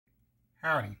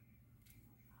Howdy.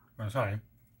 Oh, sorry.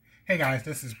 Hey guys,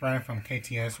 this is Brian from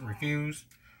KTS Reviews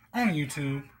on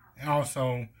YouTube and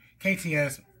also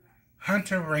KTS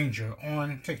Hunter Ranger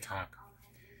on TikTok.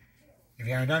 If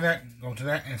you haven't done that, go to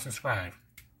that and subscribe.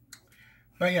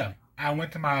 But yeah, I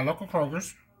went to my local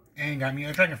Kroger's and got me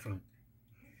a dragon fruit.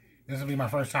 This will be my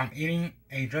first time eating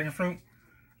a dragon fruit.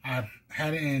 I've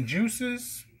had it in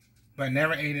juices, but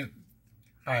never ate it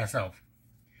by itself.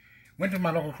 Went to my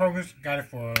local Kroger's, got it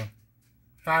for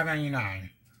 $5.99.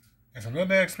 It's a little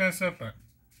bit expensive, but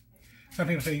some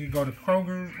people say you can go to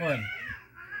Kroger's, or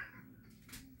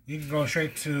you can go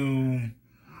straight to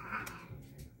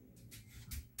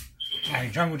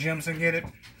like Jungle Gyms and get it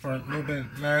for a little bit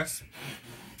less.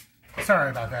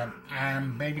 Sorry about that.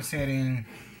 I'm babysitting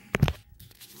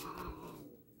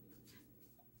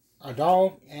a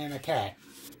dog and a cat.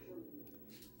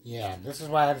 Yeah, this is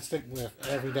what I have to stick with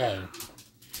every day.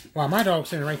 Well, my dog's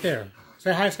sitting right there.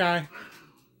 Say hi, Sky.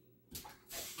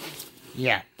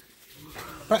 Yeah.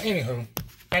 But anywho,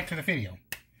 back to the video.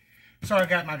 So I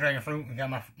got my dragon fruit and got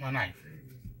my knife.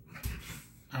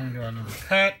 I'm going to do a little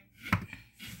cut.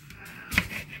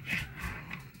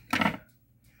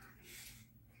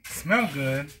 Smell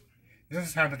good. This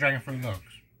is how the dragon fruit looks.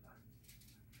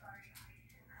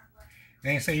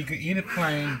 They say you can eat it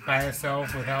plain by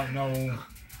itself without no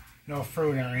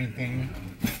fruit or anything.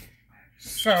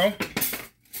 So,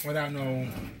 without no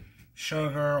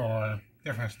sugar or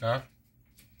different stuff.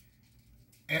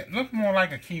 It looked more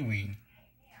like a kiwi.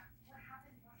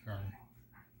 So,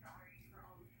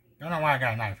 don't know why I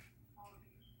got a knife.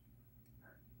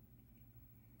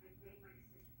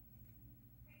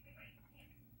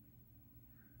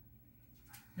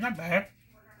 Not bad.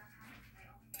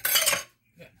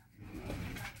 Yeah.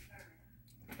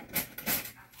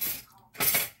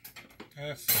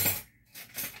 Let's see.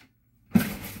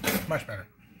 Much better.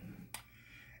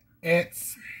 It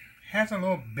has a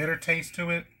little bitter taste to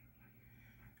it.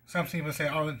 Some people say,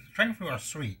 oh, dragon fruit are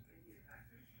sweet.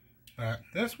 But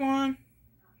this one,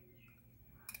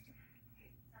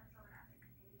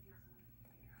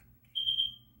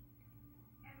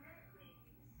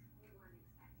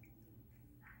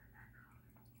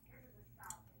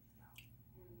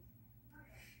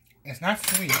 it's not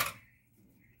sweet.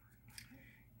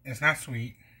 It's not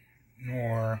sweet,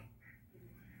 nor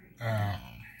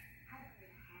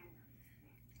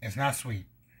it's not sweet.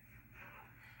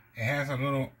 It has a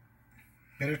little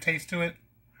bitter taste to it,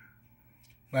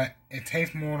 but it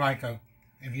tastes more like a,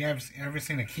 if you ever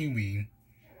seen a kiwi,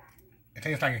 it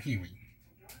tastes like a kiwi.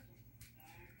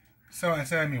 So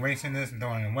instead of me wasting this and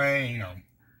throwing it away,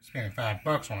 spending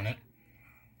 $5 on it,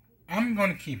 I'm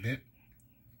going to keep it,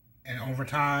 and over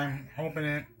time, hoping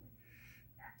it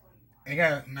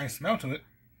got a nice smell to it,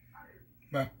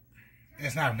 but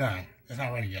it's not done. It's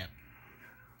not ready yet,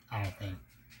 I don't think.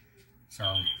 So,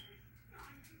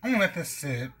 I'm going to let this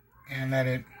sit and let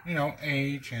it,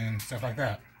 age and stuff like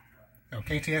that. So,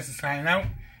 KTS is signing out.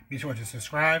 Be sure to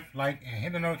subscribe, like, and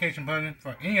hit the notification button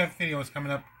for any other videos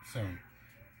coming up soon.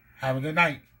 Have a good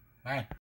night. Bye.